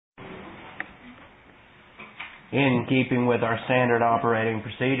In keeping with our standard operating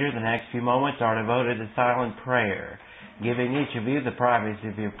procedure, the next few moments are devoted to silent prayer, giving each of you the privacy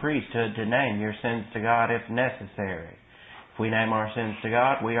of your priesthood to name your sins to God if necessary. If we name our sins to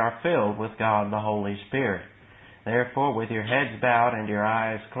God, we are filled with God the Holy Spirit. Therefore, with your heads bowed and your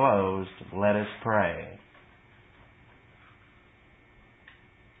eyes closed, let us pray.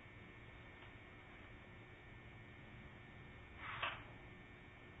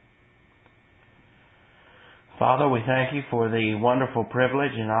 Father, we thank you for the wonderful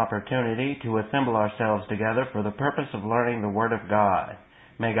privilege and opportunity to assemble ourselves together for the purpose of learning the Word of God.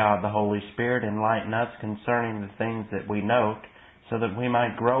 May God the Holy Spirit enlighten us concerning the things that we note, so that we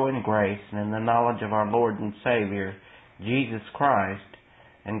might grow in grace and in the knowledge of our Lord and Savior, Jesus Christ.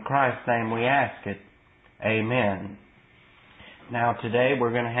 In Christ's name we ask it. Amen. Now today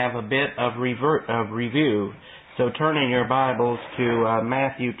we're going to have a bit of review. So turn in your Bibles to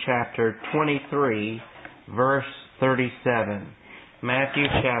Matthew chapter 23, verse 37. Matthew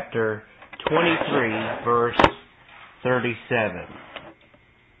chapter 23, verse 37.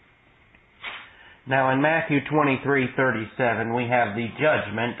 Now in Matthew 23:37 we have the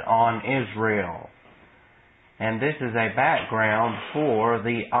judgment on Israel. And this is a background for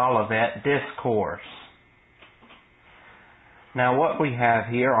the Olivet Discourse. Now what we have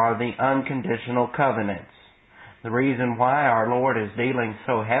here are the unconditional covenants. The reason why our Lord is dealing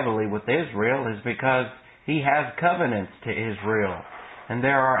so heavily with Israel is because He has covenants to Israel. And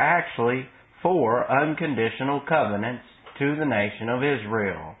there are actually 4 unconditional covenants to the nation of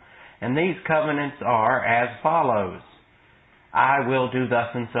Israel. And these covenants are as follows: I will do thus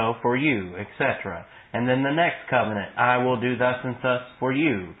and so for you, etc. And then the next covenant, I will do thus and thus for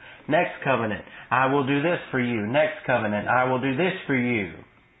you. Next covenant, I will do this for you. Next covenant, I will do this for you.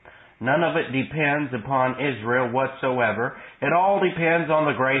 None of it depends upon Israel whatsoever. It all depends on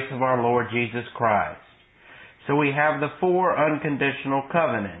the grace of our Lord Jesus Christ. So we have the 4 unconditional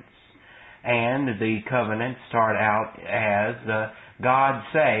covenants. And the covenants start out as God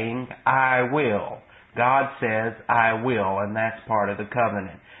saying, I will. God says, I will, and that's part of the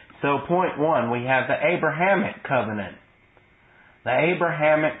covenant. So point 1, we have the Abrahamic covenant. The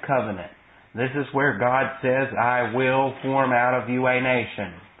Abrahamic covenant. This is where God says, I will form out of you a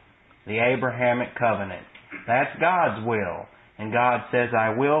nation. The Abrahamic covenant. That's God's will. And God says, I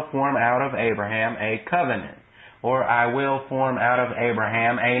will form out of Abraham a covenant. Or I will form out of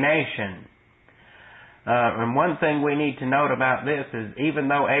Abraham a nation. And one thing we need to note about this is, even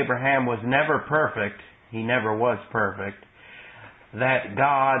though Abraham was never perfect, he never was perfect, that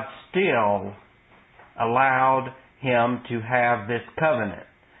God still allowed him to have this covenant.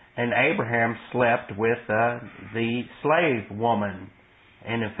 And Abraham slept with the slave woman.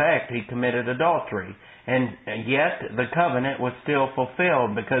 In effect, he committed adultery. And yet, the covenant was still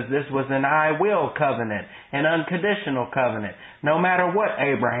fulfilled because this was an I will covenant, an unconditional covenant. No matter what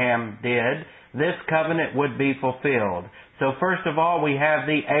Abraham did, this covenant would be fulfilled. So first of all, we have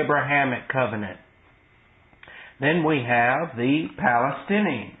the Abrahamic covenant. Then we have the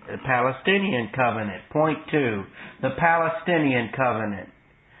Palestinian covenant. Point 2, the Palestinian covenant.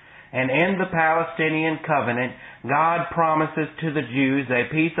 And in the Palestinian covenant, God promises to the Jews a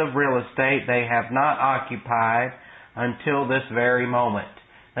piece of real estate they have not occupied until this very moment.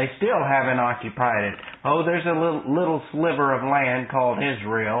 They still haven't occupied it. Oh, there's a little sliver of land called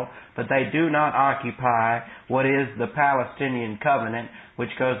Israel, but they do not occupy what is the Palestinian covenant,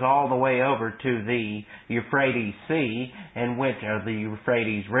 which goes all the way over to the Euphrates Sea, or the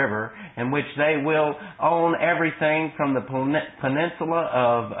Euphrates River, in which they will own everything from the peninsula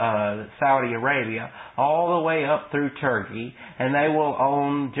of Saudi Arabia all the way up through Turkey, and they will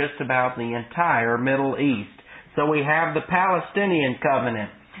own just about the entire Middle East. So we have the Palestinian covenant.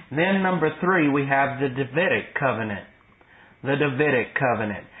 Then number 3, we have the Davidic covenant. The Davidic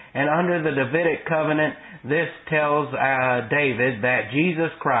covenant. And under the Davidic covenant, this tells David that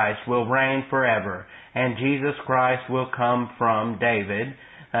Jesus Christ will reign forever. And Jesus Christ will come from David.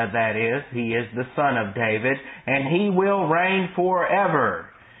 That is, He is the son of David. And He will reign forever.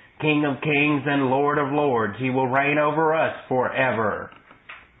 King of kings and Lord of lords. He will reign over us forever.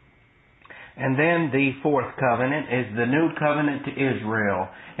 And then the 4th covenant is the new covenant to Israel.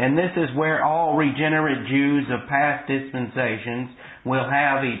 And this is where all regenerate Jews of past dispensations will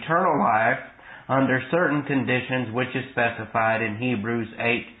have eternal life under certain conditions, which is specified in Hebrews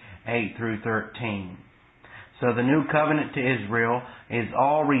 8 through 13. So the new covenant to Israel is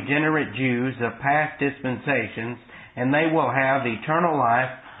all regenerate Jews of past dispensations, and they will have eternal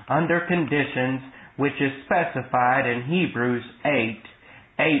life under conditions which is specified in Hebrews 8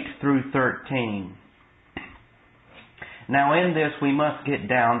 through 13. Now in this we must get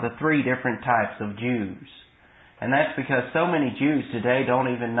down to 3 different types of Jews. And that's because so many Jews today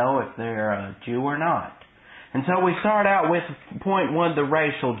don't even know if they're a Jew or not. And so we start out with point one, the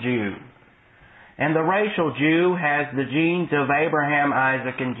racial Jew. And the racial Jew has the genes of Abraham,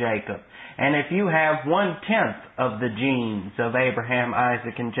 Isaac, and Jacob. And if you have 1/10 of the genes of Abraham,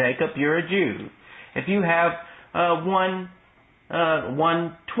 Isaac, and Jacob, you're a Jew. If you have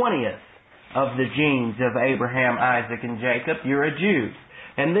 1/20 of the genes of Abraham, Isaac, and Jacob, you're a Jew.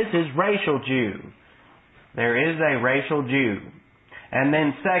 And this is racial Jew. There is a racial Jew. And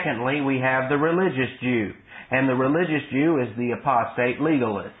then secondly, we have the religious Jew. And the religious Jew is the apostate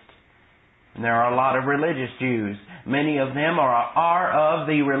legalist. And there are a lot of religious Jews. Many of them are of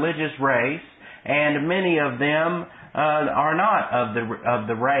the religious race, and many of them are not of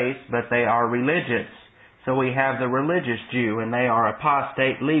the race, but they are religious. So we have the religious Jew, and they are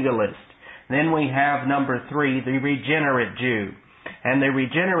apostate legalist. Then we have number 3, the regenerate Jew. And the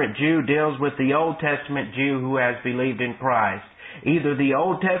regenerate Jew deals with the Old Testament Jew who has believed in Christ. Either the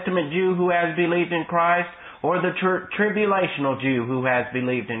Old Testament Jew who has believed in Christ, or the tribulational Jew who has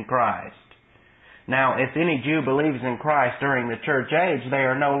believed in Christ. Now, if any Jew believes in Christ during the church age, they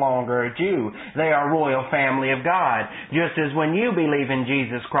are no longer a Jew. They are royal family of God. Just as when you believe in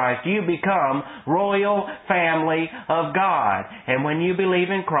Jesus Christ, you become royal family of God. And when you believe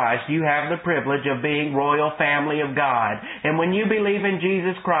in Christ, you have the privilege of being royal family of God. And when you believe in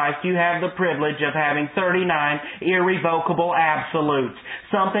Jesus Christ, you have the privilege of having 39 irrevocable absolutes.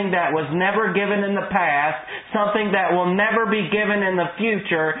 Something that was never given in the past, something that will never be given in the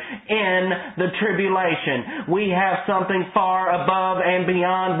future in the tribulation. We have something far above and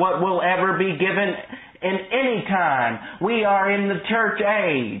beyond what will ever be given in any time. We are in the church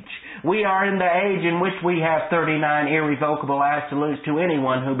age. We are in the age in which we have 39 irrevocable absolutes to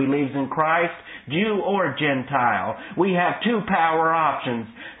anyone who believes in Christ, Jew or Gentile. We have 2 power options,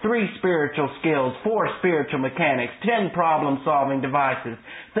 3 spiritual skills, 4 spiritual mechanics, 10 problem-solving devices,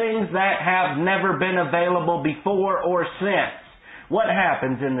 things that have never been available before or since. What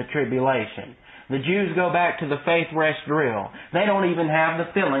happens in the tribulation? The Jews go back to the faith rest drill. They don't even have the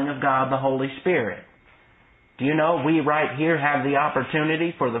filling of God the Holy Spirit. Do you know we right here have the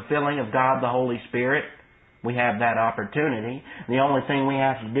opportunity for the filling of God the Holy Spirit? We have that opportunity. The only thing we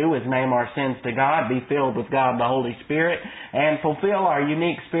have to do is name our sins to God, be filled with God the Holy Spirit, and fulfill our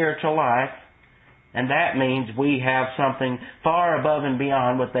unique spiritual life. And that means we have something far above and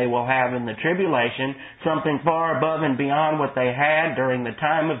beyond what they will have in the tribulation, something far above and beyond what they had during the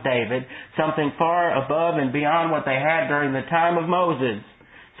time of David, something far above and beyond what they had during the time of Moses.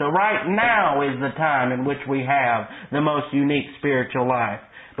 So right now is the time in which we have the most unique spiritual life.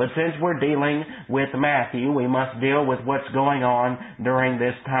 But since we're dealing with Matthew, we must deal with what's going on during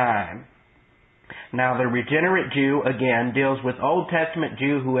this time. Now, the regenerate Jew, again, deals with Old Testament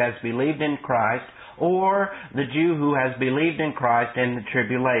Jew who has believed in Christ, or the Jew who has believed in Christ in the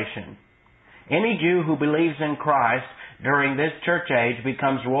tribulation. Any Jew who believes in Christ during this church age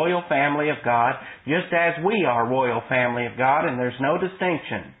becomes royal family of God, just as we are royal family of God, and there's no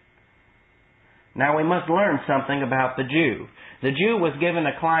distinction. Now we must learn something about the Jew. The Jew was given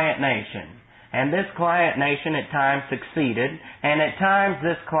a client nation. And this client nation at times succeeded, and at times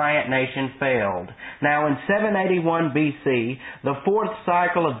this client nation failed. Now in 781 BC, the 4th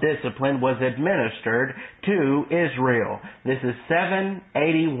cycle of discipline was administered to Israel. This is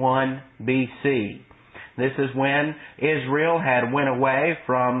 781 BC. This is when Israel had went away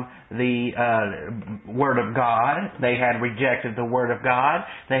from the Word of God. They had rejected the Word of God.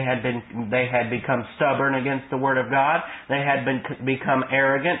 They had become stubborn against the Word of God. They had become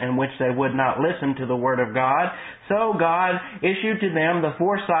arrogant, in which they would not listen to the Word of God. So God issued to them the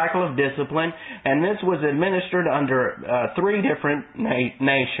 4th cycle of discipline, and this was administered under 3 different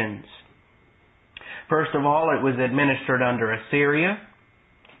nations. First of all, it was administered under Assyria.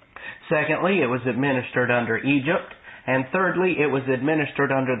 Secondly, it was administered under Egypt. And thirdly, it was administered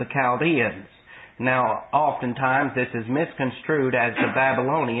under the Chaldeans. Now, oftentimes this is misconstrued as the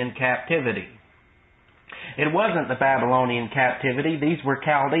Babylonian captivity. It wasn't the Babylonian captivity. These were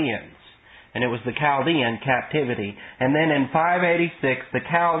Chaldeans. And it was the Chaldean captivity. And then in 586, the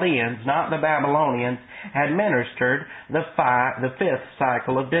Chaldeans, not the Babylonians, administered the 5th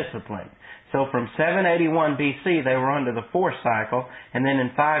cycle of discipline. So from 781 BC, they were under the 4th cycle, and then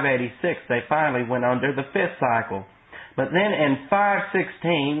in 586, they finally went under the 5th cycle. But then in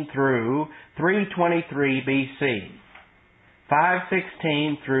 516 through 323 BC,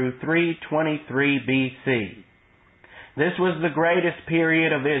 516 through 323 BC, This was the greatest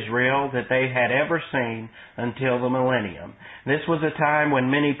period of Israel that they had ever seen until the millennium. This was a time when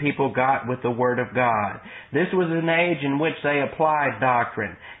many people got with the Word of God. This was an age in which they applied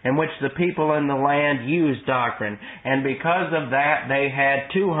doctrine, in which the people in the land used doctrine. And because of that, they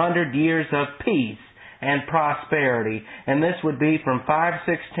had 200 years of peace and prosperity. And this would be from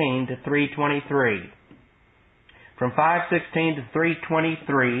 516 to 323. From 516 to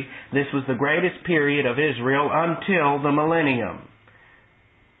 323, this was the greatest period of Israel until the millennium.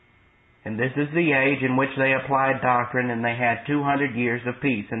 And this is the age in which they applied doctrine, and they had 200 years of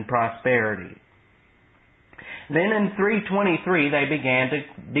peace and prosperity. Then in 323, they began to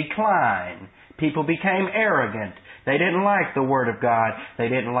decline. People became arrogant. They didn't like the Word of God. They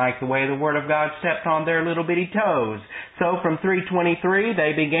didn't like the way the Word of God stepped on their little bitty toes. So from 323,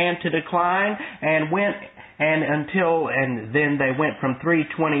 they began to decline and then they went from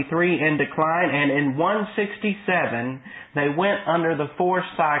 323 in decline, and in 167 they went under the fourth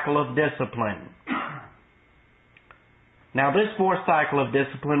cycle of discipline. Now this fourth cycle of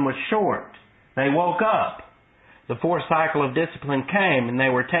discipline was short. They woke up. The fourth cycle of discipline came, and they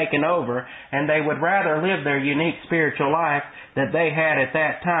were taken over, and they would rather live their unique spiritual life that they had at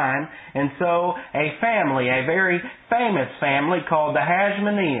that time. And so a family, a very famous family called the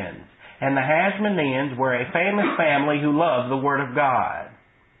Hashmoneans. And the Hashmoneans were a famous family who loved the Word of God.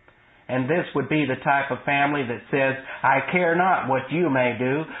 And this would be the type of family that says, I care not what you may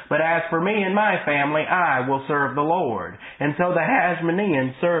do, but as for me and my family, I will serve the Lord. And so the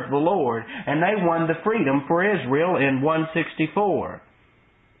Hashmoneans served the Lord, and they won the freedom for Israel in 164.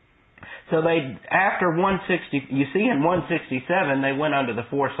 So after 160, you see, in 167, they went under the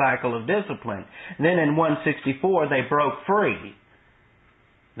fourth cycle of discipline. Then in 164, they broke free.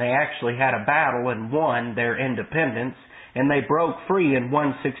 They actually had a battle and won their independence, and they broke free in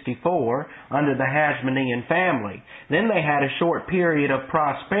 164 under the Hashmonean family. Then they had a short period of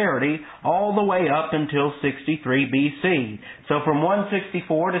prosperity all the way up until 63 BC. So from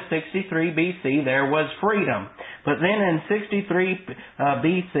 164 to 63 BC there was freedom. But then in 63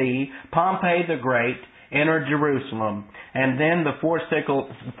 BC, Pompey the Great entered Jerusalem, and then the fourth cycle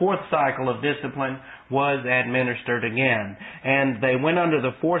of discipline was administered again. And they went under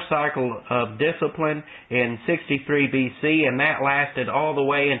the fourth cycle of discipline in 63 BC, and that lasted all the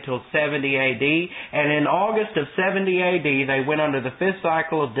way until 70 AD. And in August of 70 AD, they went under the fifth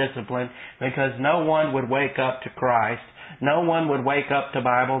cycle of discipline because no one would wake up to Christ. No one would wake up to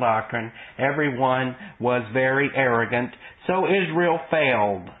Bible doctrine. Everyone was very arrogant. So Israel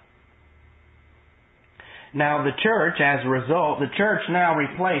failed. Now the church, as a result, the church now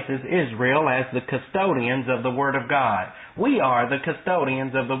replaces Israel as the custodians of the Word of God. We are the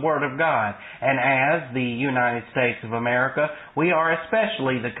custodians of the Word of God. And as the United States of America, we are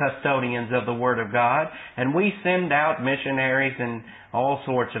especially the custodians of the Word of God. And we send out missionaries and all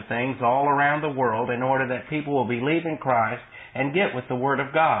sorts of things all around the world in order that people will believe in Christ and get with the Word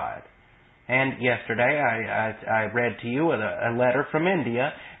of God. And yesterday I read to you a letter from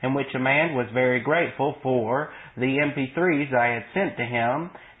India in which a man was very grateful for the MP3s I had sent to him,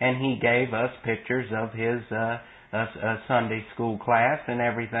 and he gave us pictures of his Sunday school class and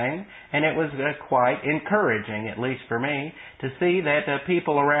everything, and it was quite encouraging, at least for me, to see that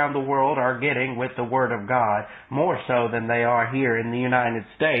people around the world are getting with the Word of God more so than they are here in the United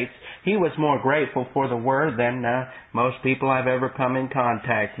States. He was more grateful for the Word than most people I've ever come in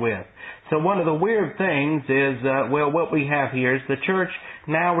contact with. So one of the weird things is, what we have here is the church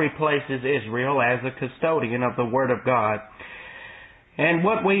now replaces Israel as a custodian of the Word of God. And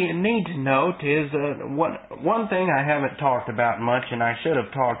what we need to note is one thing I haven't talked about much, and I should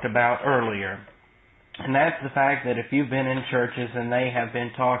have talked about earlier. And that's the fact that if you've been in churches and they have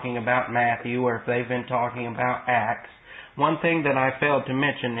been talking about Matthew, or if they've been talking about Acts, one thing that I failed to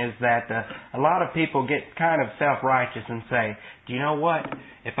mention is that a lot of people get kind of self-righteous and say, do you know what?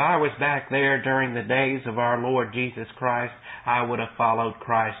 If I was back there during the days of our Lord Jesus Christ, I would have followed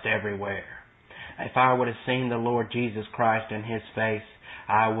Christ everywhere. If I would have seen the Lord Jesus Christ in His face,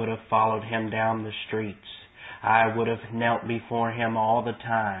 I would have followed Him down the streets. I would have knelt before Him all the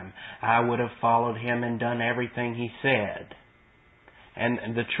time. I would have followed Him and done everything He said.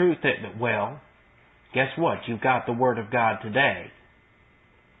 And the truth is, well, guess what? You've got the Word of God today.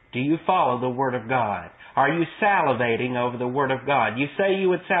 Do you follow the Word of God? Are you salivating over the Word of God? You say you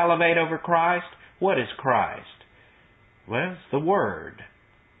would salivate over Christ? What is Christ? Well, it's the Word.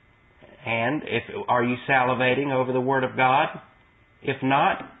 And are you salivating over the Word of God? If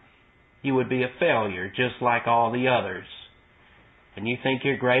not, you would be a failure, just like all the others. And you think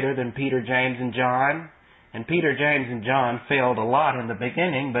you're greater than Peter, James, and John? And Peter, James, and John failed a lot in the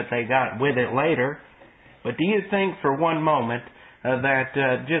beginning, but they got with it later. But do you think for one moment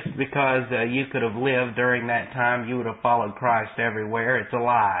that just because you could have lived during that time, you would have followed Christ everywhere? It's a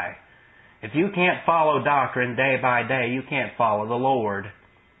lie. If you can't follow doctrine day by day, you can't follow the Lord.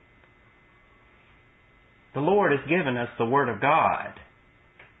 The Lord has given us the Word of God.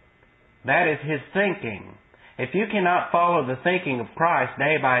 That is His thinking. If you cannot follow the thinking of Christ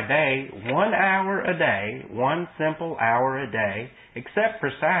day by day, 1 hour a day, one simple hour a day, except for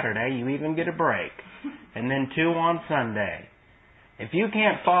Saturday, you even get a break, and then 2 on Sunday. If you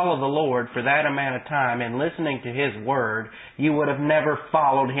can't follow the Lord for that amount of time in listening to His Word, you would have never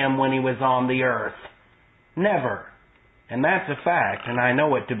followed Him when He was on the earth. Never. And that's a fact, and I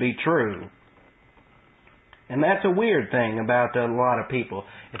know it to be true. And that's a weird thing about a lot of people.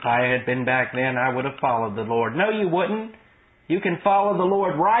 If I had been back then, I would have followed the Lord. No, you wouldn't. You can follow the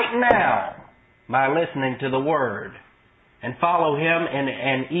Lord right now by listening to the Word. And follow Him in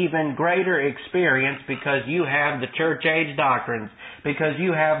an even greater experience because you have the church age doctrines, because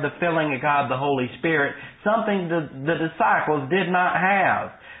you have the filling of God, the Holy Spirit, something the disciples did not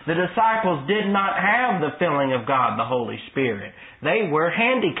have. The disciples did not have the filling of God, the Holy Spirit. They were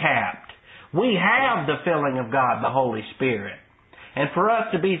handicapped. We have the filling of God, the Holy Spirit. And for us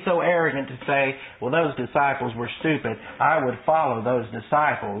to be so arrogant to say, well, those disciples were stupid, I would follow those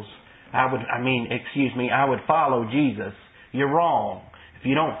disciples. I would follow Jesus. You're wrong. If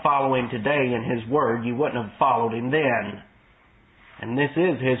you don't follow Him today in His Word, you wouldn't have followed Him then. And this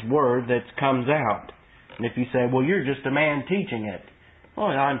is His Word that comes out. And if you say, well, you're just a man teaching it. Well,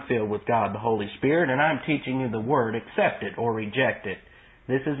 I'm filled with God, the Holy Spirit, and I'm teaching you the Word. Accept it or reject it.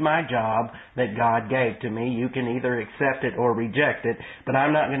 This is my job that God gave to me. You can either accept it or reject it, but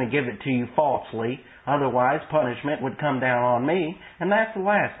I'm not going to give it to you falsely. Otherwise, punishment would come down on me, and that's the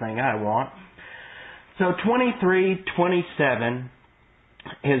last thing I want. So 23:27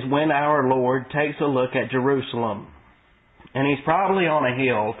 is when our Lord takes a look at Jerusalem. And He's probably on a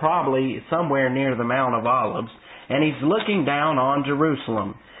hill, probably somewhere near the Mount of Olives, and He's looking down on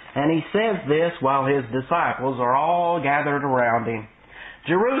Jerusalem. And He says this while His disciples are all gathered around Him.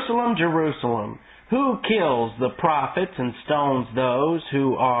 Jerusalem, Jerusalem, who kills the prophets and stones those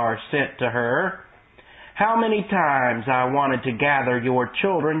who are sent to her? How many times I wanted to gather your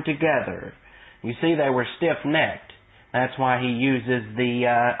children together. You see, they were stiff-necked. That's why He uses the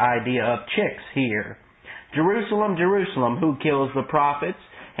idea of chicks here. Jerusalem, Jerusalem, who kills the prophets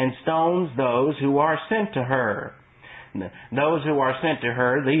and stones those who are sent to her. Those who are sent to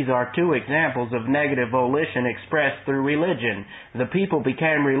her, these are 2 examples of negative volition expressed through religion. The people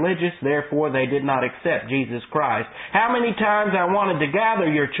became religious, therefore they did not accept Jesus Christ. How many times I wanted to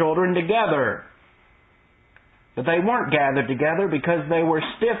gather your children together? But they weren't gathered together because they were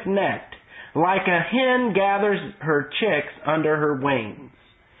stiff-necked, like a hen gathers her chicks under her wings.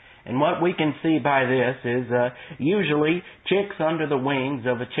 And what we can see by this is usually chicks under the wings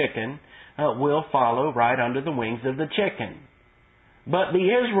of a chicken will follow right under the wings of the chicken. But the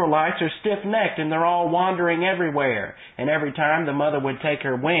Israelites are stiff-necked and they're all wandering everywhere. And every time the mother would take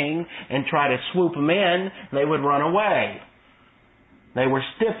her wing and try to swoop them in, they would run away. They were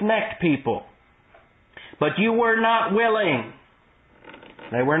stiff-necked people. But you were not willing.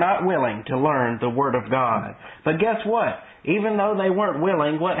 They were not willing to learn the Word of God. But guess what? Even though they weren't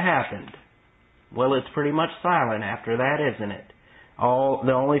willing, what happened? Well, it's pretty much silent after that, isn't it?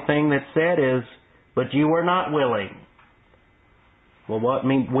 The only thing that's said is, but you were not willing. Well, what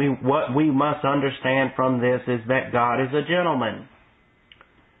we must understand from this is that God is a gentleman.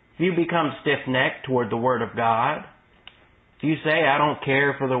 If you become stiff-necked toward the Word of God, if you say, I don't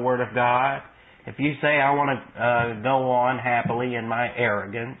care for the Word of God, if you say, I want to go on happily in my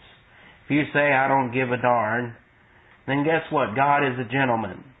arrogance, if you say, I don't give a darn, then guess what? God is a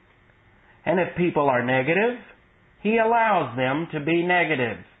gentleman. And if people are negative, He allows them to be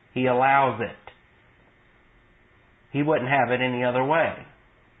negative. He allows it. He wouldn't have it any other way.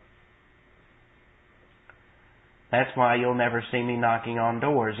 That's why you'll never see me knocking on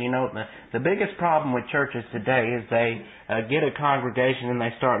doors. You know, the biggest problem with churches today is they get a congregation and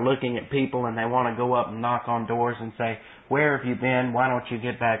they start looking at people and they want to go up and knock on doors and say, where have you been? Why don't you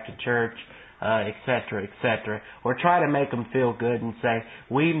get back to church? Etc., etc. Or try to make them feel good and say,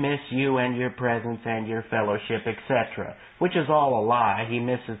 we miss you and your presence and your fellowship, etc. Which is all a lie. He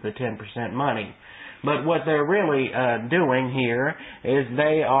misses the 10% money. But what they're really doing here is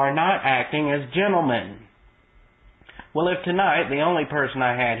they are not acting as gentlemen. Well, if tonight the only person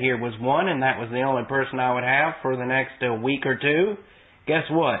I had here was one, and that was the only person I would have for the next week or two, guess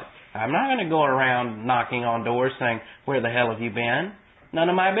what? I'm not going to go around knocking on doors saying, where the hell have you been? None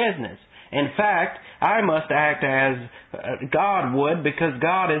of my business. In fact, I must act as God would because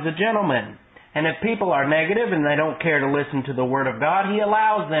God is a gentleman. And if people are negative and they don't care to listen to the Word of God, He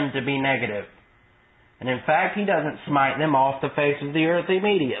allows them to be negative. And in fact, He doesn't smite them off the face of the earth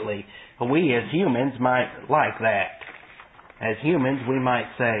immediately. We as humans might like that. As humans, we might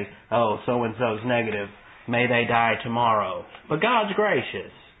say, oh, so-and-so's negative. May they die tomorrow. But God's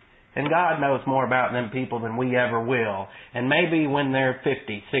gracious. And God knows more about them people than we ever will. And maybe when they're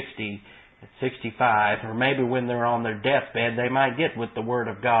 50, 60, 65, or maybe when they're on their deathbed, they might get with the Word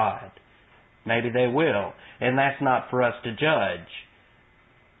of God. Maybe they will. And that's not for us to judge.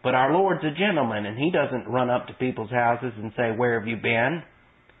 But our Lord's a gentleman, and He doesn't run up to people's houses and say, where have you been?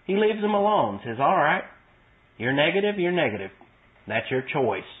 He leaves them alone. Says, all right, you're negative, you're negative. That's your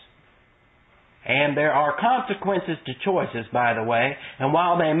choice. And there are consequences to choices, by the way. And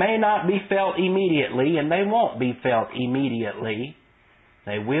while they may not be felt immediately, and they won't be felt immediately,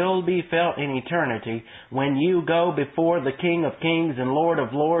 they will be felt in eternity when you go before the King of Kings and Lord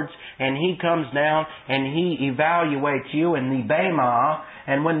of Lords, and He comes down and He evaluates you in the Bema.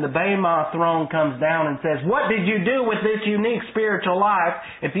 And when the Bema throne comes down and says, what did you do with this unique spiritual life?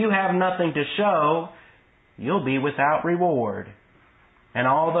 If you have nothing to show, you'll be without reward. And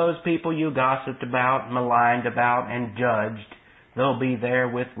all those people you gossiped about, maligned about, and judged, they'll be there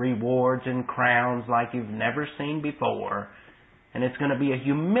with rewards and crowns like you've never seen before. And it's going to be a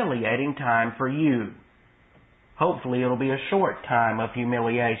humiliating time for you. Hopefully it'll be a short time of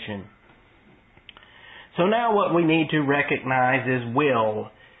humiliation. So now what we need to recognize is will.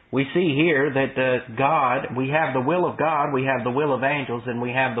 We see here that God, we have the will of God, we have the will of angels, and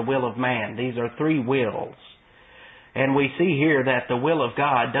we have the will of man. These are three wills. And we see here that the will of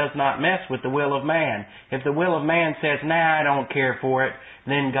God does not mess with the will of man. If the will of man says, nah, I don't care for it,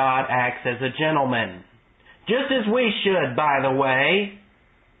 then God acts as a gentleman. Just as we should, by the way.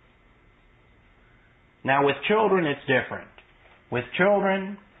 Now with children, it's different. With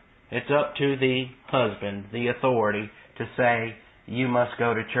children, it's up to the husband, the authority, to say, you must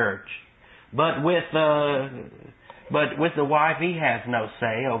go to church. But with the wife, he has no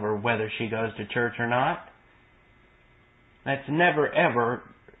say over whether she goes to church or not. That's never, ever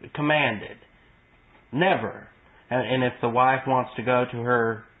commanded. Never. And if the wife wants to go to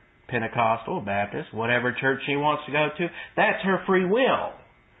her Pentecostal, Baptist, whatever church she wants to go to, that's her free will.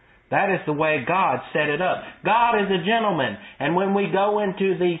 That is the way God set it up. God is a gentleman. And when we go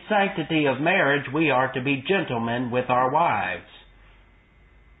into the sanctity of marriage, we are to be gentlemen with our wives.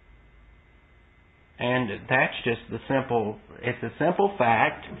 And that's just it's a simple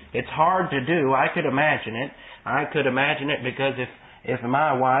fact. It's hard to do. I could imagine it. I could imagine it because if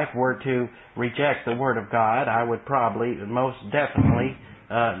my wife were to reject the Word of God, I would probably most definitely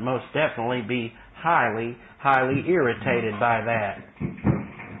be highly irritated by that.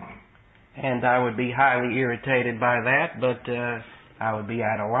 And I would be highly irritated by that, but I would be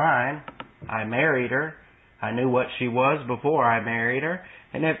out of line. I married her. I knew what she was before I married her.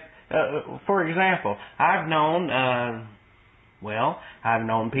 And if, for example, I've known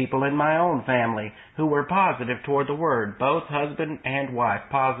people in my own family who were positive toward the Word, both husband and wife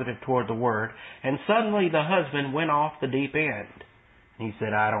positive toward the Word, and suddenly the husband went off the deep end. He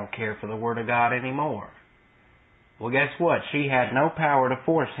said, I don't care for the Word of God anymore. Well, guess what? She had no power to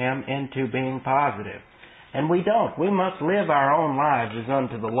force him into being positive. And we don't. We must live our own lives as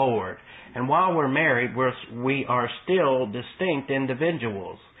unto the Lord. And while we're married, we are still distinct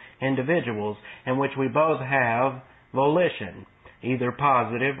individuals in which we both have volition, either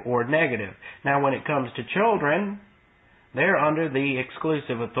positive or negative. Now, when it comes to children, they're under the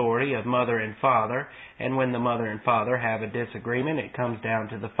exclusive authority of mother and father, and when the mother and father have a disagreement, it comes down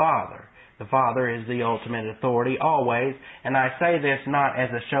to the father. The father is the ultimate authority always, and I say this not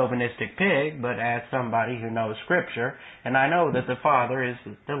as a chauvinistic pig, but as somebody who knows Scripture, and I know that the father is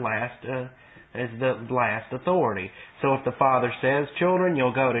the last authority. So if the father says, children,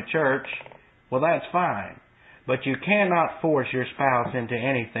 you'll go to church, well, that's fine. But you cannot force your spouse into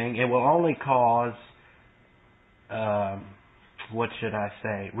anything. It will only cause,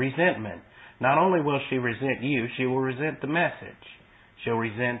 resentment. Not only will she resent you, she will resent the message. She'll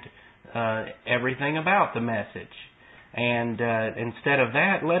resent everything about the message. And instead of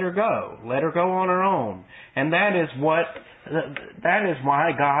that, let her go. Let her go on her own. And that is why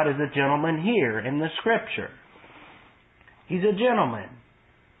God is a gentleman here in the Scripture. He's a gentleman.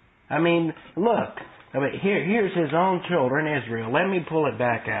 I mean, look. Here's His own children, Israel. Let me pull it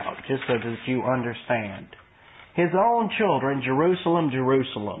back out, just so that you understand. His own children, Jerusalem,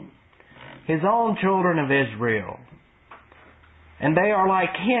 Jerusalem. His own children of Israel. And they are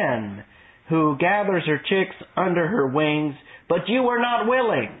like hen who gathers her chicks under her wings, but you were not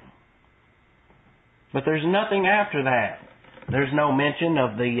willing. But there's nothing after that. There's no mention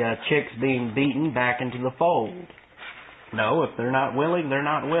of the chicks being beaten back into the fold. No, if they're not willing, they're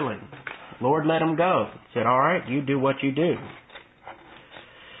not willing. Lord let them go. Said, all right, you do what you do.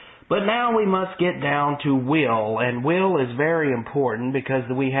 But now we must get down to will, and will is very important because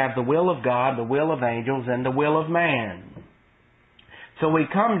we have the will of God, the will of angels, and the will of man. So we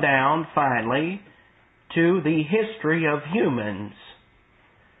come down, finally, to the history of humans.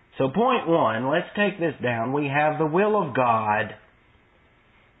 So point 1, let's take this down. We have the will of God.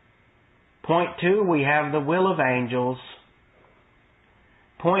 Point 2, we have the will of angels.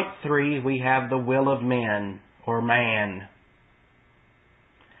 Point 3, we have the will of men, or man.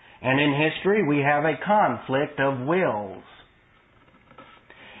 And in history, we have a conflict of wills.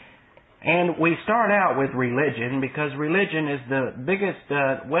 And we start out with religion because religion is the biggest,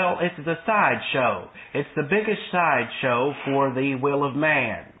 it's the sideshow. It's the biggest sideshow for the will of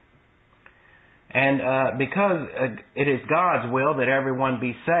man. And because it is God's will that everyone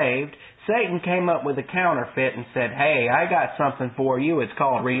be saved, Satan came up with a counterfeit and said, hey, I got something for you. It's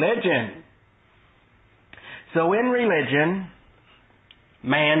called religion. So in religion,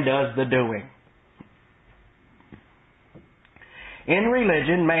 man does the doing. In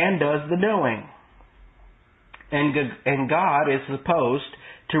religion, man does the doing. And God is supposed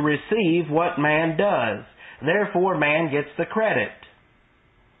to receive what man does. Therefore, man gets the credit.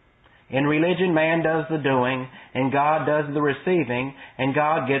 In religion, man does the doing, and God does the receiving, and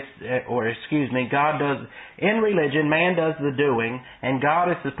in religion, man does the doing, and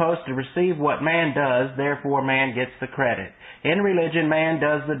God is supposed to receive what man does, therefore man gets the credit. In religion, man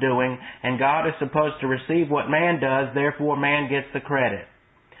does the doing, and God is supposed to receive what man does, therefore man gets the credit.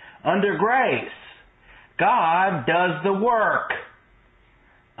 Under grace, God does the work.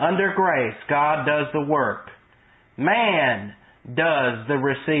 Under grace, God does the work. Man does the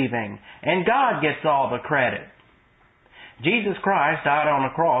receiving, and God gets all the credit. Jesus Christ died on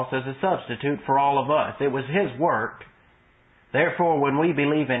the cross as a substitute for all of us. It was His work. Therefore, when we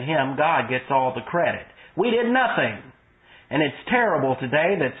believe in Him, God gets all the credit. We did nothing. And it's terrible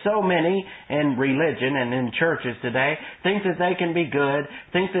today that so many in religion and in churches today think that they can be good,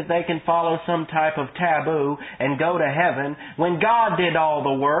 think that they can follow some type of taboo and go to heaven when God did all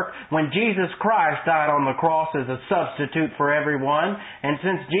the work, when Jesus Christ died on the cross as a substitute for everyone. And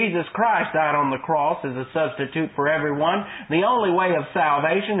since Jesus Christ died on the cross as a substitute for everyone, the only way of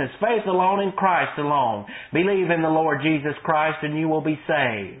salvation is faith alone in Christ alone. Believe in the Lord Jesus Christ and you will be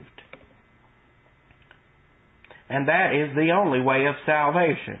saved. And that is the only way of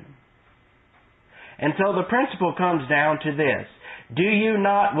salvation. And so the principle comes down to this. Do you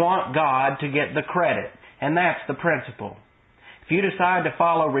not want God to get the credit? And that's the principle. If you decide to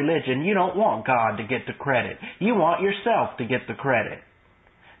follow religion, you don't want God to get the credit. You want yourself to get the credit.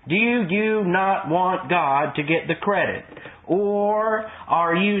 Do you not want God to get the credit? Or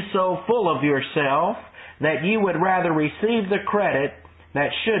are you so full of yourself that you would rather receive the credit that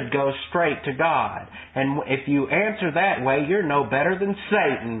should go straight to God? And if you answer that way, you're no better than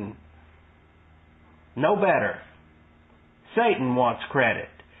Satan. No better. Satan wants credit.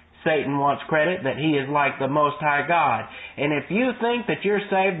 Satan wants credit that he is like the Most High God. And if you think that you're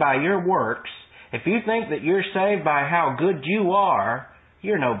saved by your works, if you think that you're saved by how good you are,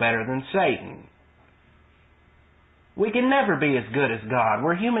 you're no better than Satan. We can never be as good as God.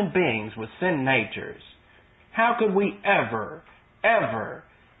 We're human beings with sin natures. How could we ever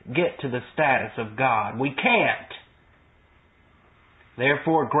get to the status of God? We can't.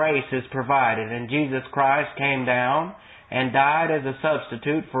 Therefore, grace is provided, and Jesus Christ came down and died as a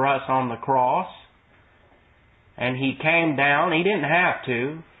substitute for us on the cross. And He came down. He didn't have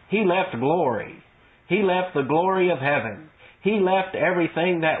to. He left glory. He left the glory of heaven. He left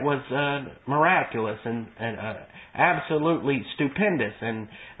everything that was miraculous and absolutely stupendous and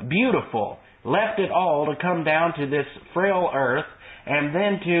beautiful. Left it all to come down to this frail earth and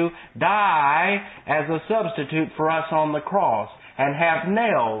then to die as a substitute for us on the cross and have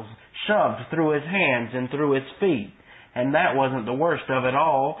nails shoved through His hands and through His feet. And that wasn't the worst of it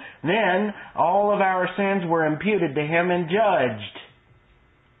all. Then all of our sins were imputed to Him and judged.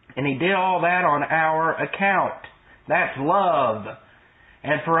 And He did all that on our account. That's love.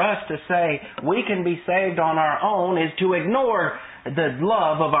 And for us to say we can be saved on our own is to ignore the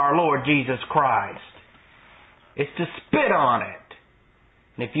love of our Lord Jesus Christ. It's to spit on it.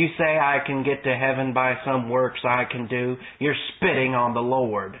 And if you say I can get to heaven by some works I can do, you're spitting on the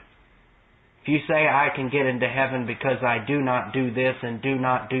Lord. If you say I can get into heaven because I do not do this and do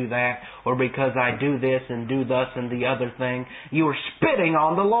not do that, or because I do this and do thus and the other thing, you are spitting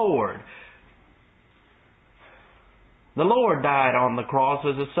on the Lord. The Lord died on the cross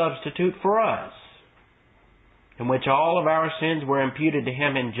as a substitute for us. in which all of our sins were imputed to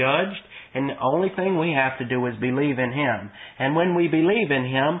Him and judged, and the only thing we have to do is believe in Him. And when we believe in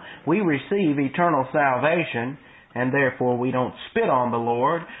Him, we receive eternal salvation, and therefore we don't spit on the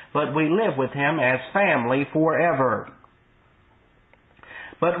Lord, but we live with Him as family forever.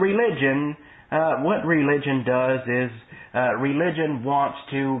 But religion, what religion does is, religion wants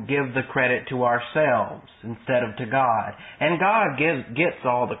to give the credit to ourselves instead of to God. And God gets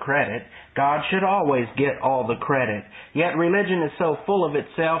all the credit. God should always get all the credit. Yet religion is so full of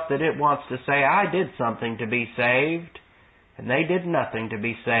itself that it wants to say, I did something to be saved, and they did nothing to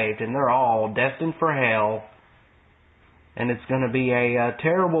be saved, and they're all destined for hell. And it's going to be a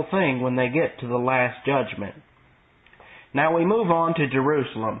terrible thing when they get to the last judgment. Now we move on to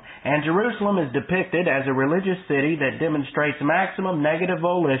Jerusalem. And Jerusalem is depicted as a religious city that demonstrates maximum negative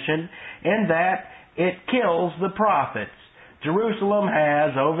volition in that it kills the prophets. Jerusalem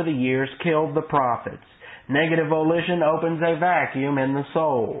has, over the years, killed the prophets. Negative volition opens a vacuum in the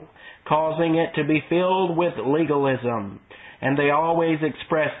soul, causing it to be filled with legalism. And they always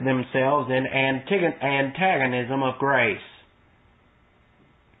express themselves in antagonism of grace.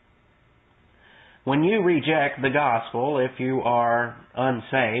 When you reject the gospel, if you are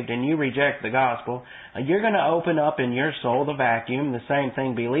unsaved and you reject the gospel, you're going to open up in your soul the vacuum, the same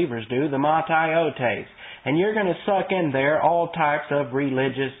thing believers do, the matiotes. And you're going to suck in there all types of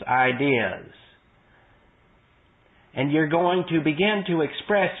religious ideas. And you're going to begin to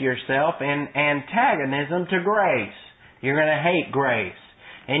express yourself in antagonism to grace. You're going to hate grace.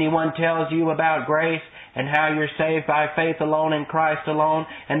 Anyone tells you about grace and how you're saved by faith alone in Christ alone,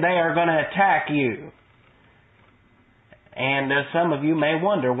 and they are going to attack you. And some of you may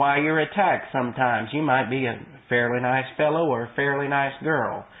wonder why you're attacked sometimes. You might be a fairly nice fellow or a fairly nice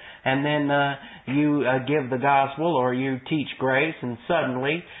girl. And then you give the gospel or you teach grace, and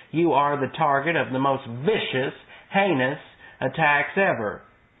suddenly you are the target of the most vicious, heinous attacks ever.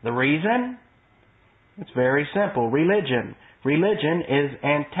 The reason? It's very simple. Religion. Religion is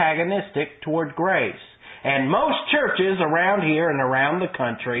antagonistic toward grace. And most churches around here and around the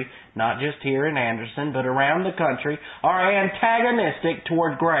country, not just here in Anderson, but around the country, are antagonistic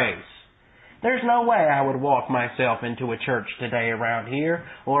toward grace. There's no way I would walk myself into a church today around here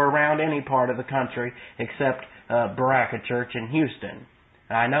or around any part of the country except Berachah Church in Houston.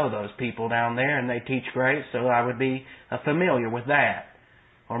 I know those people down there and they teach grace, so I would be familiar with that.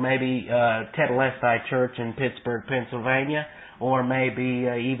 Or maybe Tetelestai Church in Pittsburgh, Pennsylvania, or maybe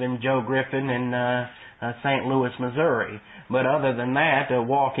even Joe Griffin in St. Louis, Missouri. But other than that,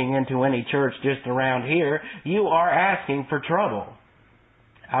 walking into any church just around here, you are asking for trouble.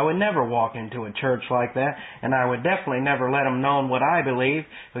 I would never walk into a church like that, and I would definitely never let them know what I believe,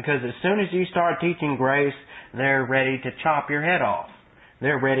 because as soon as you start teaching grace, they're ready to chop your head off.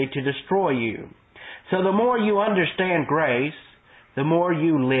 They're ready to destroy you. So the more you understand grace, the more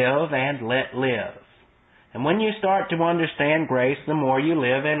you live and let live. And when you start to understand grace, the more you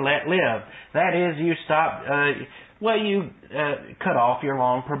live and let live. That is, you stop, you cut off your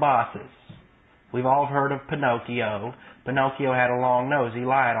long proboscis. We've all heard of Pinocchio. Pinocchio had a long nose. He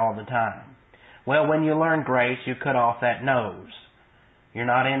lied all the time. Well, when you learn grace, you cut off that nose. You're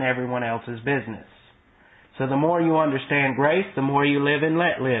not in everyone else's business. So the more you understand grace, the more you live and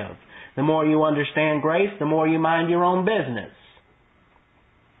let live. The more you understand grace, the more you mind your own business.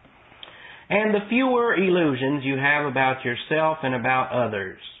 And the fewer illusions you have about yourself and about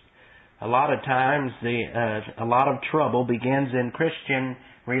others. A lot of times, a lot of trouble begins in Christian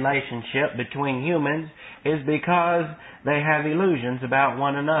relationship between humans is because they have illusions about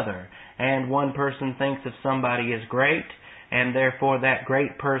one another. And one person thinks if somebody is great, and therefore that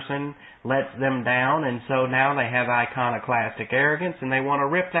great person lets them down, and so now they have iconoclastic arrogance, and they want to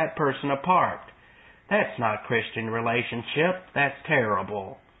rip that person apart. That's not Christian relationship. That's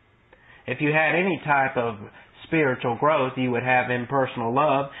terrible. If you had any type of spiritual growth, you would have impersonal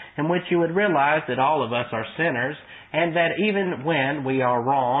love, in which you would realize that all of us are sinners, and that even when we are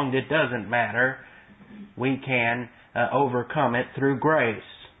wronged, it doesn't matter. We can overcome it through grace.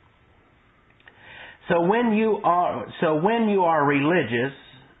 So when you are religious,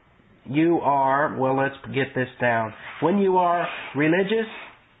 you are, well, let's get this down. When you are religious,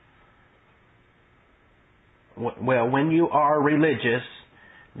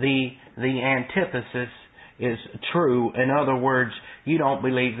 the antithesis is true. In other words, you don't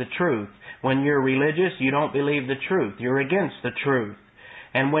believe the truth. When you're religious, you don't believe the truth. You're against the truth.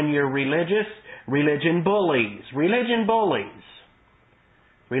 And when you're religious, religion bullies. Religion bullies.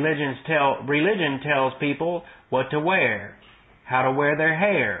 Religion tells people what to wear, how to wear their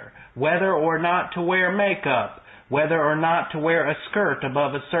hair, whether or not to wear makeup, whether or not to wear a skirt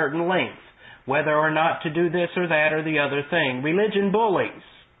above a certain length, whether or not to do this or that or the other thing. Religion bullies.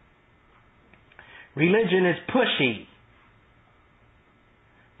 Religion is pushy.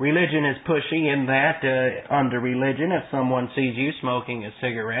 Religion is pushy in that under religion, if someone sees you smoking a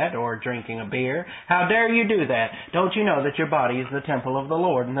cigarette or drinking a beer, how dare you do that? Don't you know that your body is the temple of the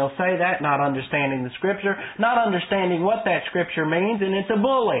Lord? And they'll say that not understanding the Scripture, not understanding what that Scripture means, and it's a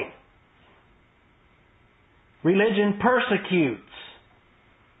bully. Religion persecutes.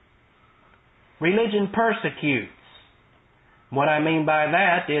 Religion persecutes. What I mean by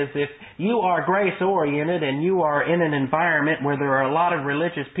that is if you are grace-oriented and you are in an environment where there are a lot of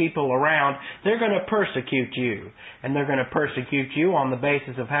religious people around, they're going to persecute you. And they're going to persecute you on the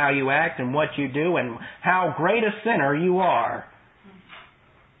basis of how you act and what you do and how great a sinner you are.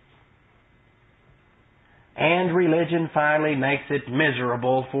 And religion finally makes it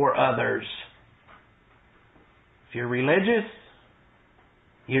miserable for others. If you're religious,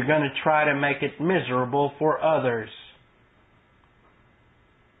 you're going to try to make it miserable for others.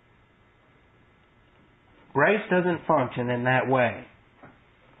 Grace doesn't function in that way.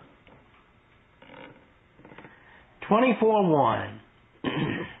 24:1.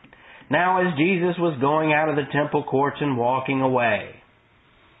 Now as Jesus was going out of the temple courts and walking away,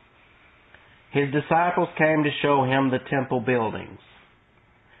 his disciples came to show him the temple buildings.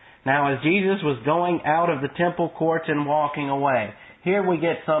 Now as Jesus was going out of the temple courts and walking away, here we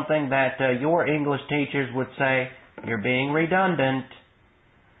get something that your English teachers would say, you're being redundant.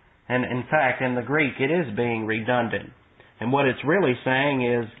 And in fact, in the Greek, it is being redundant. And what it's really saying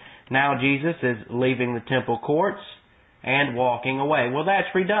is, now Jesus is leaving the temple courts and walking away. Well, that's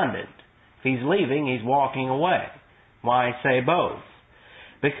redundant. If he's leaving, he's walking away. Why say both?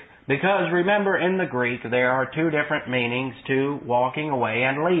 Because remember, in the Greek, there are two different meanings to walking away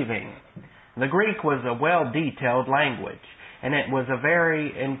and leaving. The Greek was a well-detailed language, and it was a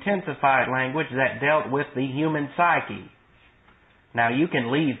very intensified language that dealt with the human psyche. Now, you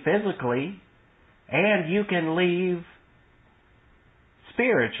can leave physically, and you can leave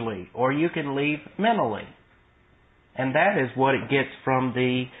spiritually, or you can leave mentally. And that is what it gets from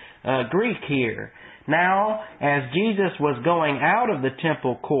the Greek here. Now, as Jesus was going out of the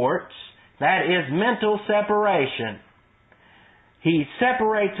temple courts, that is mental separation. He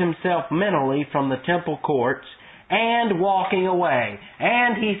separates himself mentally from the temple courts and walking away.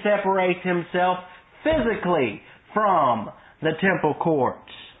 And he separates himself physically from the temple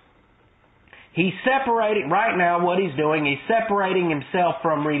courts. He's separating, right now what he's doing, he's separating himself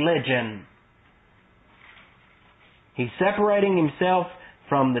from religion. He's separating himself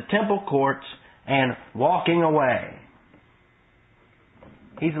from the temple courts and walking away.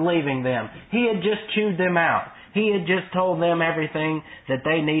 He's leaving them. He had just chewed them out. He had just told them everything that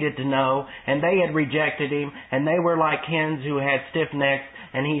they needed to know, and they had rejected him, and they were like hens who had stiff necks,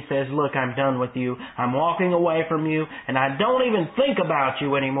 and he says, look, I'm done with you. I'm walking away from you, and I don't even think about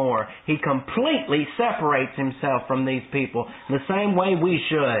you anymore. He completely separates himself from these people, the same way we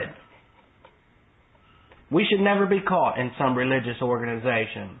should. We should never be caught in some religious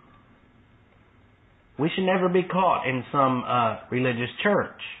organization. We should never be caught in some religious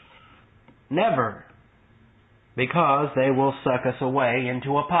church. Never. Because they will suck us away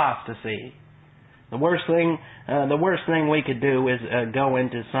into apostasy. The worst thing we could do is go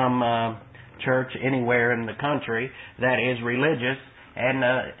into some church anywhere in the country that is religious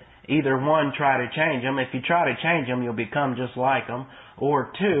and either one, try to change them. If you try to change them, you'll become just like them.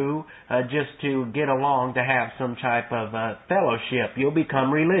 Or two, just to get along to have some type of fellowship. You'll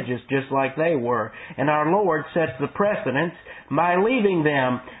become religious just like they were. And our Lord sets the precedence by leaving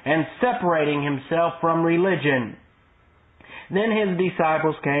them and separating himself from religion. Then his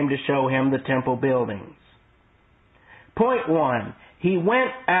disciples came to show him the temple buildings. Point 1, he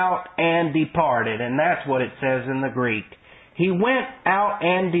went out and departed, and that's what it says in the Greek. He went out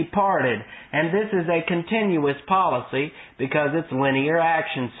and departed, and this is a continuous policy because it's linear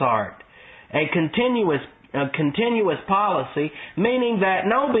action sort. A continuous policy, meaning that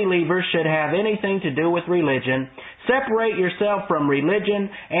no believer should have anything to do with religion. Separate yourself from religion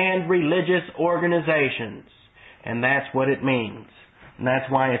and religious organizations. And that's what it means. And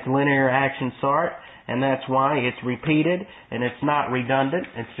that's why it's linear action sort, and that's why it's repeated, and it's not redundant.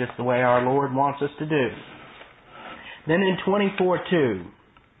 It's just the way our Lord wants us to do. Then in 24:2,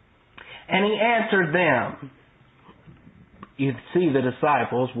 and he answered them. You see the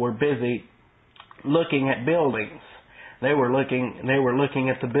disciples were busy looking at buildings. They were looking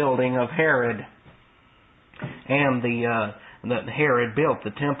at the building of Herod. And the Herod built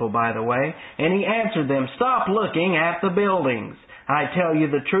the temple, by the way. And he answered them, stop looking at the buildings. I tell you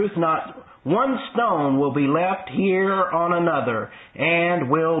the truth, not One stone will be left here on another, and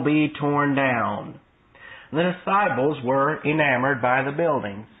will be torn down." The disciples were enamored by the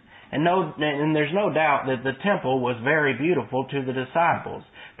buildings. And there's no doubt that the temple was very beautiful to the disciples.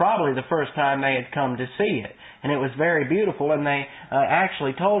 Probably the first time they had come to see it. And it was very beautiful, and they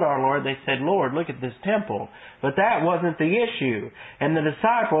actually told our Lord, they said, "Lord, look at this temple." But that wasn't the issue. And the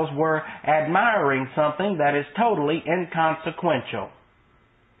disciples were admiring something that is totally inconsequential.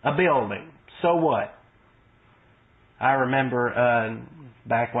 A building. So what? I remember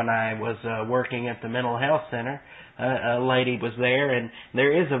back when I was working at the mental health center, a lady was there, and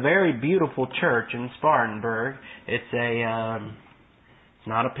there is a very beautiful church in Spartanburg. It's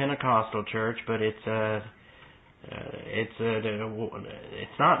not a Pentecostal church, but it's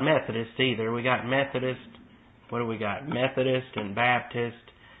not Methodist either. We got Methodist. What do we got? Methodist and Baptist.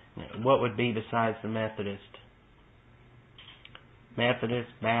 What would be besides the Methodist? Methodist,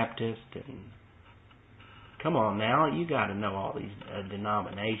 Baptist, and come on now, you got to know all these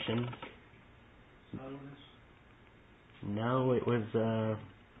denominations. No, it was,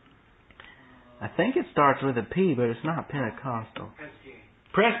 I think it starts with a P, but it's not Pentecostal.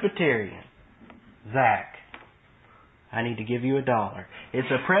 Presbyterian. Zach, I need to give you $1.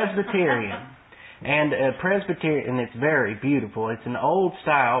 It's a Presbyterian. And a Presbyterian, and it's very beautiful. It's an old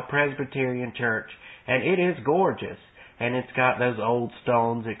style Presbyterian church, and it is gorgeous. And it's got those old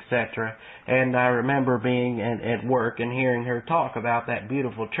stones, etc. And I remember being at work and hearing her talk about that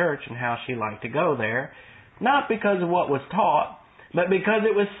beautiful church and how she liked to go there. Not because of what was taught, but because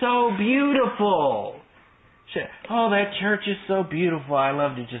it was so beautiful. "Oh, that church is so beautiful. I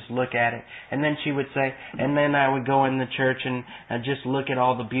love to just look at it." And then she would say, and then I would go in the church and just look at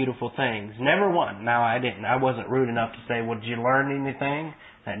all the beautiful things. Never one. Now, I wasn't rude enough to say, "Well, did you learn anything?"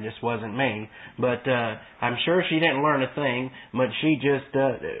 That just wasn't me. But I'm sure she didn't learn a thing. But she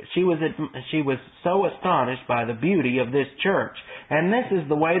was so astonished by the beauty of this church. And this is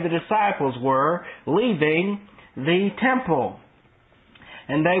the way the disciples were leaving the temple.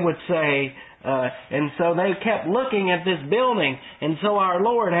 And they would say, and so they kept looking at this building, and so our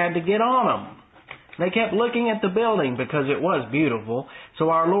Lord had to get on them. They kept looking at the building because it was beautiful. So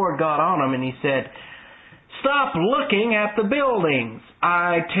our Lord got on them and He said, "Stop looking at the buildings.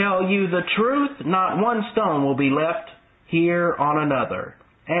 I tell you the truth, not one stone will be left here on another,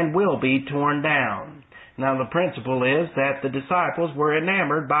 and will be torn down." Now the principle is that the disciples were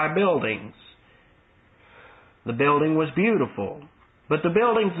enamored by buildings. The building was beautiful, but the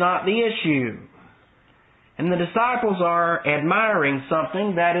building's not the issue. And the disciples are admiring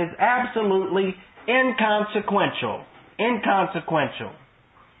something that is absolutely inconsequential. Inconsequential.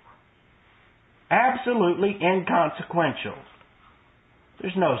 Absolutely inconsequential.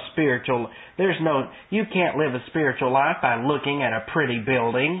 You can't live a spiritual life by looking at a pretty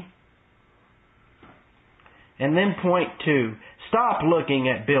building. And then point 2, stop looking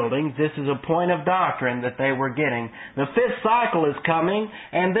at buildings. This is a point of doctrine that they were getting. The 5th cycle is coming,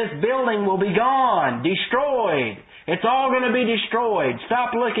 and this building will be gone, destroyed. It's all going to be destroyed.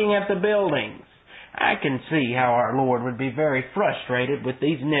 Stop looking at the buildings. I can see how our Lord would be very frustrated with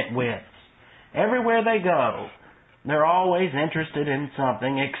these nitwits. Everywhere they go, they're always interested in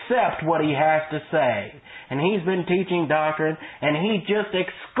something except what He has to say. And He's been teaching doctrine, and He just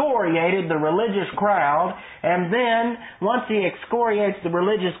excoriated the religious crowd. And then, once He excoriates the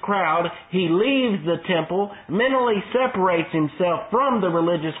religious crowd, He leaves the temple, mentally separates Himself from the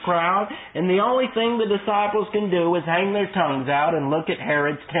religious crowd, and the only thing the disciples can do is hang their tongues out and look at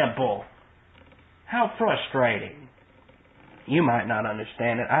Herod's temple. How frustrating. You might not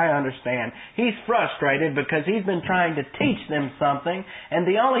understand it. I understand. He's frustrated because He's been trying to teach them something, and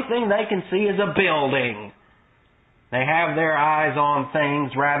the only thing they can see is a building. They have their eyes on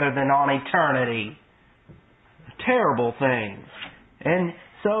things rather than on eternity. A terrible thing. And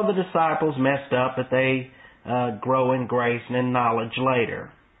so the disciples messed up, but they grow in grace and in knowledge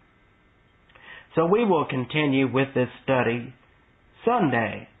later. So we will continue with this study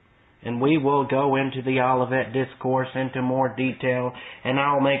Sunday. And we will go into the Olivet Discourse into more detail, and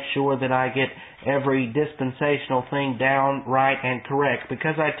I'll make sure that I get every dispensational thing down right and correct.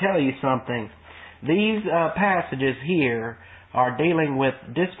 Because I tell you something, these passages here are dealing with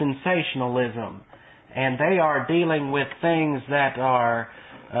dispensationalism, and they are dealing with things that are,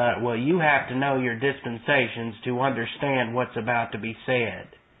 you have to know your dispensations to understand what's about to be said.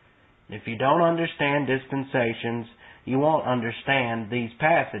 If you don't understand dispensations, you won't understand these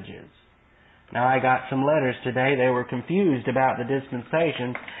passages. Now, I got some letters today. They were confused about the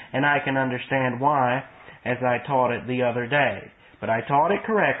dispensations, and I can understand why, as I taught it the other day. But I taught it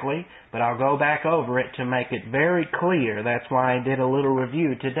correctly, but I'll go back over it to make it very clear. That's why I did a little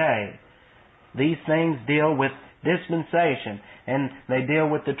review today. These things deal with dispensation, and they deal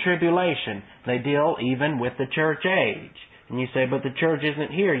with the tribulation. They deal even with the church age. And you say, but the church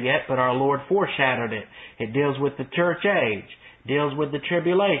isn't here yet, but our Lord foreshadowed it. It deals with the church age, deals with the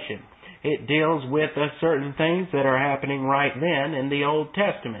tribulation. It deals with certain things that are happening right then in the Old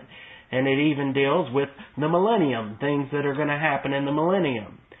Testament. And it even deals with the millennium, things that are going to happen in the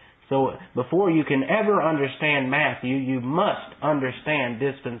millennium. So before you can ever understand Matthew, you must understand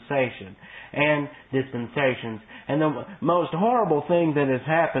dispensation and dispensations. And the most horrible thing that has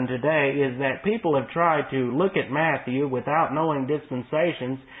happened today is that people have tried to look at Matthew without knowing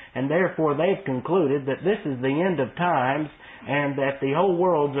dispensations, and therefore they've concluded that this is the end of times and that the whole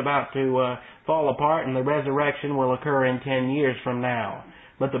world's about to fall apart and the resurrection will occur in 10 years from now.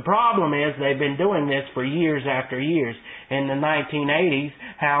 But the problem is they've been doing this for years after years. In the 1980s,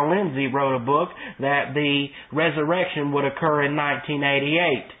 Hal Lindsey wrote a book that the resurrection would occur in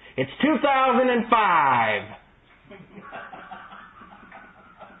 1988. It's 2005.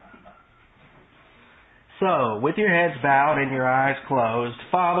 So, with your heads bowed and your eyes closed,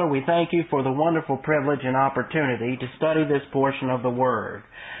 Father, we thank you for the wonderful privilege and opportunity to study this portion of the Word.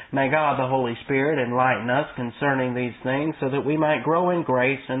 May God the Holy Spirit enlighten us concerning these things so that we might grow in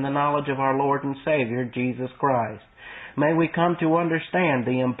grace and the knowledge of our Lord and Savior, Jesus Christ. May we come to understand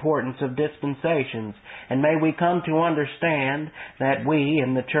the importance of dispensations, and may we come to understand that we,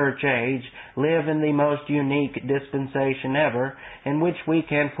 in the church age, live in the most unique dispensation ever, in which we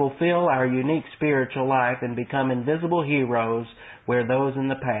can fulfill our unique spiritual life and become invisible heroes where those in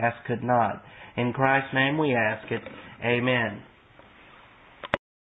the past could not. In Christ's name we ask it. Amen.